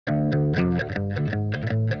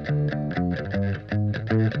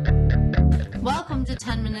Welcome to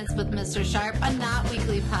 10 Minutes with Mr. Sharp, a not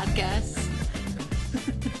weekly podcast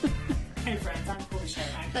Hey friends, I'm Corey Sharp.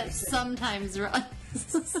 that sometimes runs.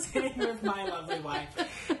 Sitting with my lovely wife,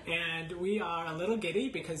 and we are a little giddy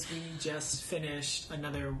because we just finished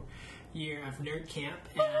another year of nerd camp,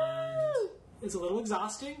 and it's a little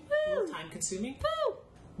exhausting, a little time consuming,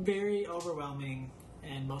 very overwhelming,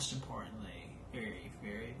 and most importantly, very,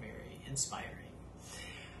 very, very inspiring.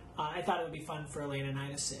 I thought it would be fun for Elena and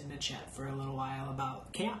I to sit and to chat for a little while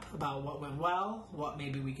about camp, about what went well, what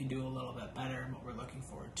maybe we can do a little bit better, and what we're looking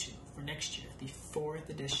forward to for next year, the 4th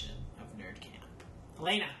edition of Nerd Camp.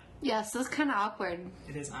 Elena! Yes, that's kind of awkward.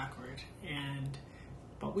 It is awkward,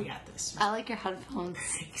 but we got this. I like your headphones.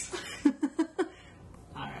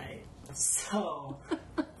 Alright, so,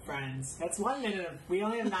 friends, that's 1 minute of, we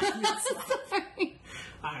only have 9 minutes left. Sorry.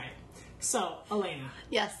 Alright, so, Elena,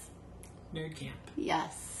 Yes. Nerd Camp.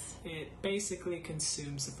 Yes. It basically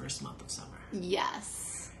consumes the first month of summer.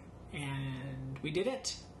 Yes. And we did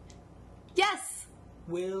it. Yes.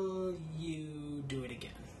 Will you do it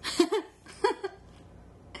again?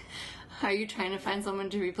 Are you trying to find someone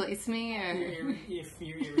to replace me, or? If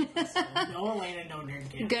you're irreplaceable. No Elena, no Nerd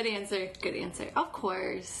Camp. Good answer. Good answer. Of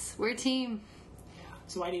course. We're a team. Yeah.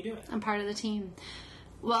 So why do you do it? I'm part of the team.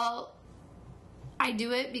 Well, I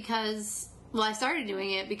do it because, I started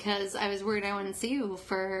doing it because I was worried I wouldn't see you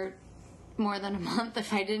for more than a month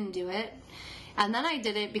if I didn't do it. And then I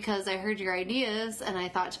did it because I heard your ideas and I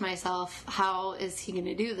thought to myself, how is he going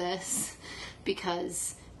to do this?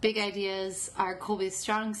 Because big ideas are Colby's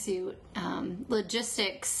strong suit.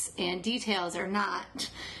 Logistics and details are not.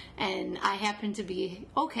 And I happen to be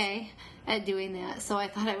okay at doing that. So I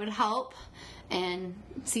thought I would help and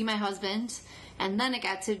see my husband. And then it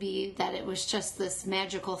got to be that it was just this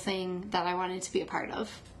magical thing that I wanted to be a part of.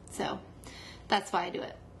 So that's why I do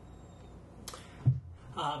it.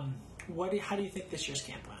 How do you think this year's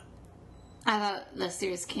camp went? I thought this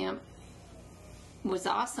year's camp was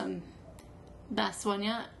awesome. Best one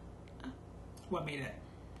yet. What made it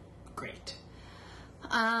great?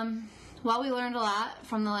 Well, we learned a lot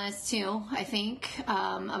from the last two, I think,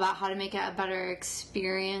 about how to make it a better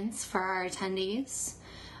experience for our attendees.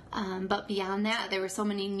 But beyond that, there were so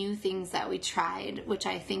many new things that we tried, which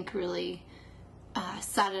I think really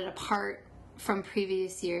set it apart from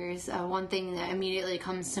previous years. One thing that immediately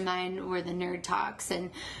comes to mind were the nerd talks.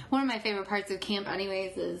 And one of my favorite parts of camp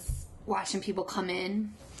anyways is watching people come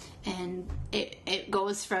in. And it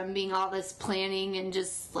goes from being all this planning and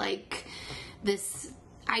just like this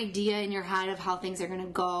idea in your head of how things are going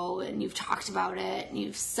to go, and you've talked about it and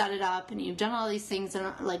you've set it up and you've done all these things,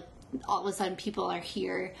 and like all of a sudden people are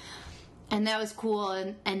here, and that was cool.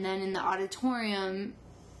 And then in the auditorium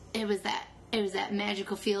it was that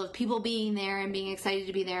magical feel of people being there and being excited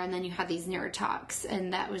to be there, and then you had these nerd talks,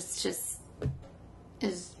 and that was just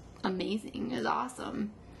is amazing. It was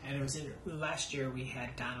awesome. And it was last year we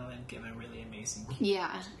had Donalyn give a really amazing keynote.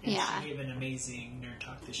 Yeah. And she gave an amazing nerd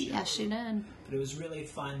talk this year. Yes, she did. But it was really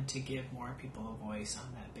fun to give more people a voice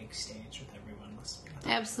on that big stage with everyone listening.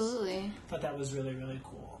 Absolutely. I thought that was really, really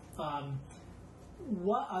cool.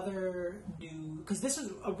 What other new... Because this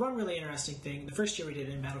was one really interesting thing. The first year we did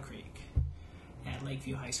it in Battle Creek at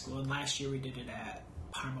Lakeview High School, and last year we did it at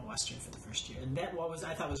Parma Western for the first year. And that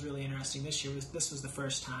I thought was really interesting this year was this was the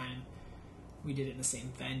first time we did it in the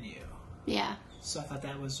same venue. Yeah. So I thought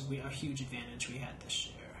that was a huge advantage we had this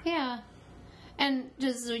year. Yeah. And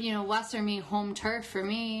just, Western being home turf for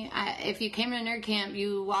me, if you came to Nerd Camp,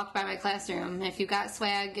 you walked by my classroom. If you got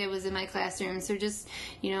swag, it was in my classroom. So just,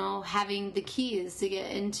 having the keys to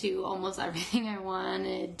get into almost everything I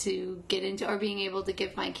wanted to get into, or being able to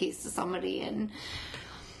give my keys to somebody, and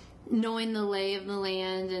knowing the lay of the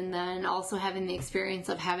land, and then also having the experience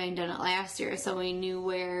of having done it last year, so we knew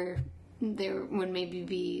where there would maybe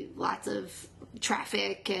be lots of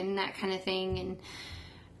traffic and that kind of thing. And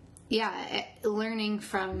yeah, learning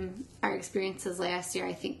from our experiences last year,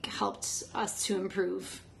 I think, helped us to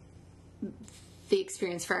improve the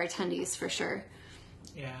experience for our attendees for sure.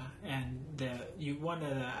 Yeah, and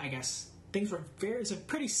I guess things were it's a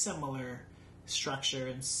pretty similar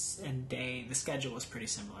structure and day. The schedule was pretty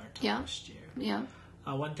similar to last year. Yeah.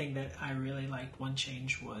 One thing that I really liked, one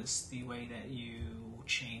change, was the way that you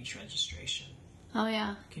changed registration. Oh,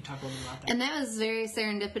 yeah. Can you talk a little bit about that? And that was very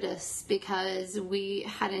serendipitous because we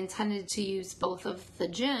had intended to use both of the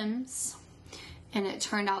gyms, and it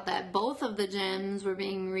turned out that both of the gyms were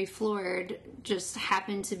being refloored, just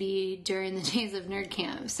happened to be during the days of Nerd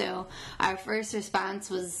Camp. So our first response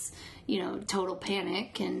was, total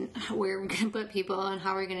panic and where we're going to put people and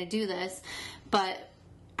how we're going to do this. But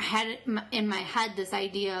I had in my head this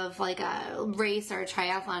idea of like a race or a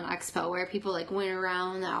triathlon expo where people like went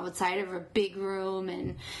around the outside of a big room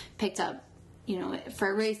and picked up, for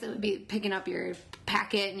a race, it would be picking up your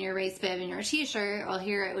packet and your race bib and your t-shirt. Well,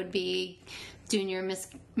 here it would be doing your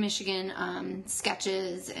Michigan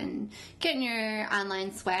sketches and getting your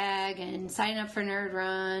online swag and signing up for Nerd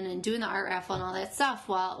Run and doing the art raffle and all that stuff.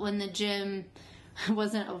 Well, when the gym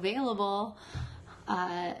wasn't available,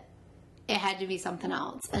 it had to be something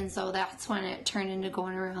else. And so that's when it turned into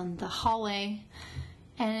going around the hallway.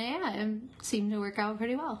 And it seemed to work out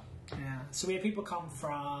pretty well. Yeah. So we have people come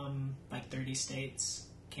from like 30 states,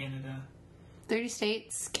 Canada. 30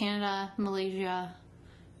 states, Canada, Malaysia.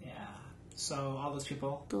 Yeah. So all those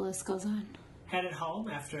people. The list goes on. Headed home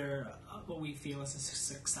after what we feel is a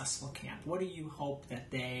successful camp. What do you hope that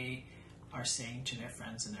they are saying to their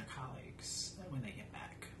friends and their colleagues when they get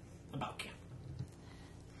back about camp?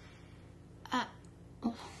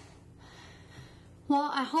 Well,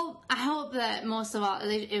 I hope that most of all,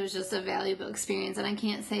 it was just a valuable experience, and I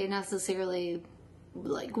can't say necessarily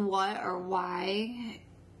like what or why,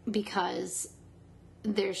 because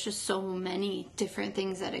there's just so many different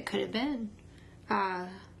things that it could have been. From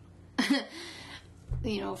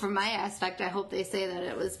my aspect, I hope they say that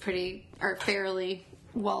it was fairly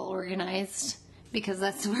well organized, because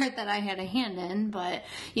that's the word that I had a hand in. But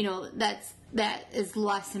that is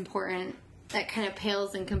less important. That kind of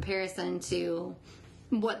pales in comparison to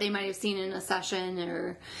what they might have seen in a session,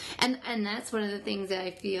 and that's one of the things that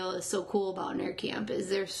I feel is so cool about Nerd Camp, is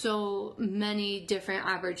there's so many different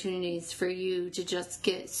opportunities for you to just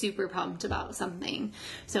get super pumped about something.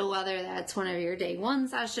 So whether that's one of your day one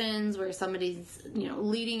sessions where somebody's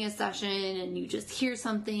leading a session and you just hear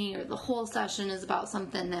something, or the whole session is about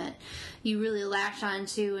something that you really latch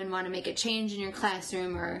onto and want to make a change in your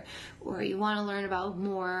classroom, or you want to learn about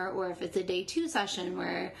more, or if it's a day two session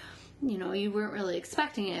where you weren't really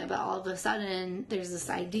expecting it, but all of a sudden there's this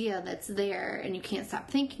idea that's there and you can't stop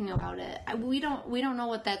thinking about it. We don't know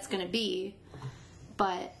what that's going to be,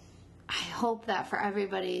 but I hope that for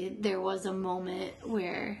everybody there was a moment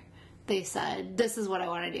where they said, this is what I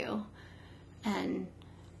want to do. And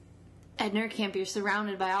at Nerd Camp, you're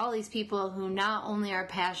surrounded by all these people who not only are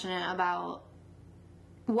passionate about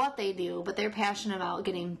what they do, but they're passionate about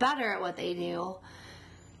getting better at what they do,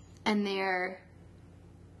 and they're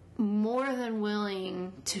more than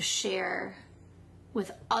willing to share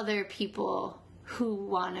with other people who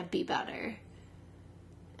want to be better.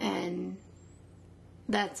 And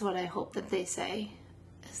that's what I hope that they say,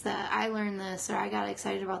 is that I learned this, or I got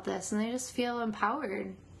excited about this, and they just feel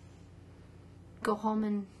empowered. Go home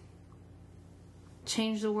and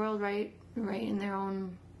change the world right in their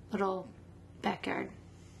own little backyard.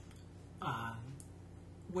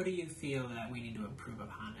 What do you feel that we need to improve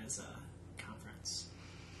upon as a conference?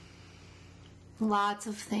 Lots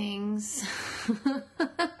of things.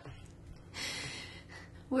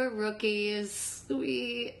 We're rookies.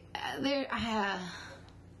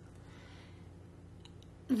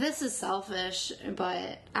 This is selfish,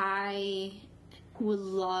 but I would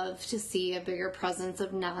love to see a bigger presence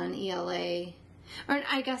of non-ELA. Or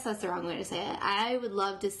I guess that's the wrong way to say it. I would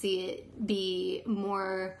love to see it be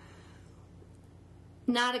more,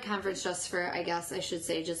 not a conference just for, I guess I should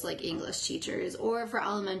say, just like English teachers, or for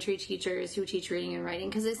elementary teachers who teach reading and writing,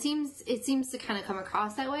 because it seems to kind of come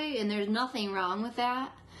across that way, and there's nothing wrong with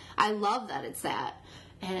that. I love that it's that.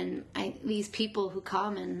 And these people who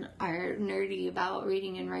come and are nerdy about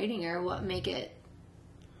reading and writing are what make it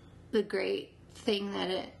the great thing that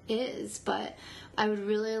it is. But I would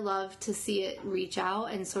really love to see it reach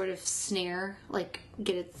out and sort of snare, like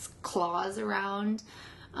get its claws around,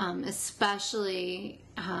 especially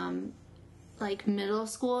like middle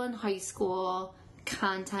school and high school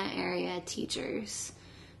content area teachers.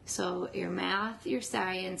 So your math, your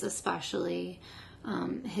science especially,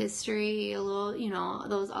 history, a little,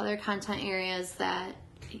 those other content areas that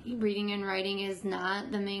reading and writing is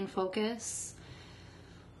not the main focus,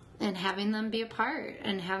 and having them be a part,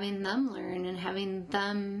 and having them learn, and having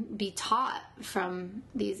them be taught from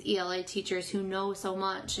these ELA teachers who know so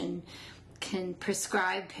much and can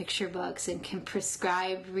prescribe picture books and can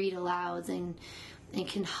prescribe read alouds and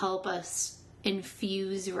can help us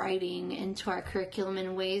infuse writing into our curriculum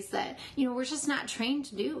in ways that, we're just not trained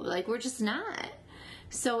to do. Like, we're just not.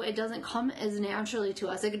 So it doesn't come as naturally to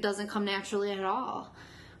us. It doesn't come naturally at all.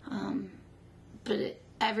 But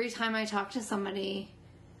every time I talk to somebody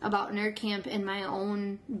about Nerd Camp in my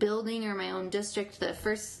own building or my own district, the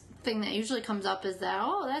first thing that usually comes up is that,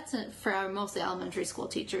 that's it for our mostly elementary school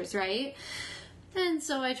teachers, right? And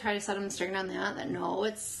so I try to set them straight on that no,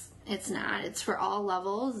 it's It's not. It's for all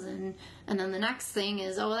levels, and then the next thing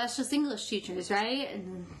is, oh, that's just English teachers, right?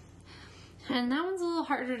 And that one's a little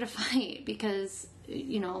harder to fight because,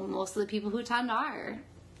 most of the people who attend are.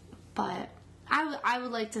 But I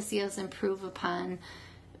would like to see us improve upon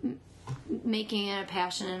making it a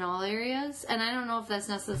passion in all areas. And I don't know if that's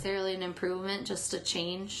necessarily an improvement, just a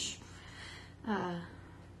change.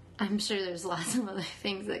 I'm sure there's lots of other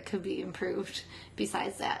things that could be improved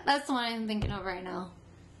besides that. That's the one I'm thinking of right now.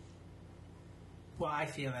 Well, I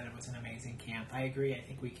feel that it was an amazing camp. I agree. I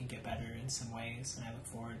think we can get better in some ways, and I look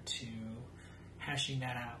forward to hashing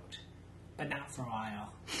that out. But not for a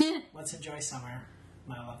while. Let's enjoy summer,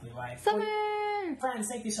 my lovely wife. Summer! Well, friends,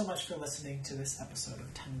 thank you so much for listening to this episode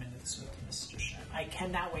of 10 Minutes with Mr. Chef. I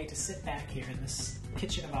cannot wait to sit back here in this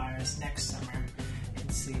kitchen of ours next summer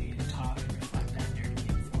and see and talk and reflect on Nerd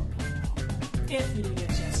Camp 4.0. If you didn't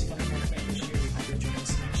get a chance to come to Nerd Camp this year, we hope you'll join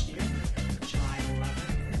us next year, July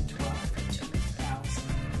 11th and 12th,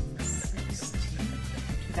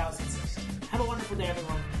 2016. Have a wonderful day,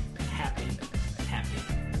 everyone.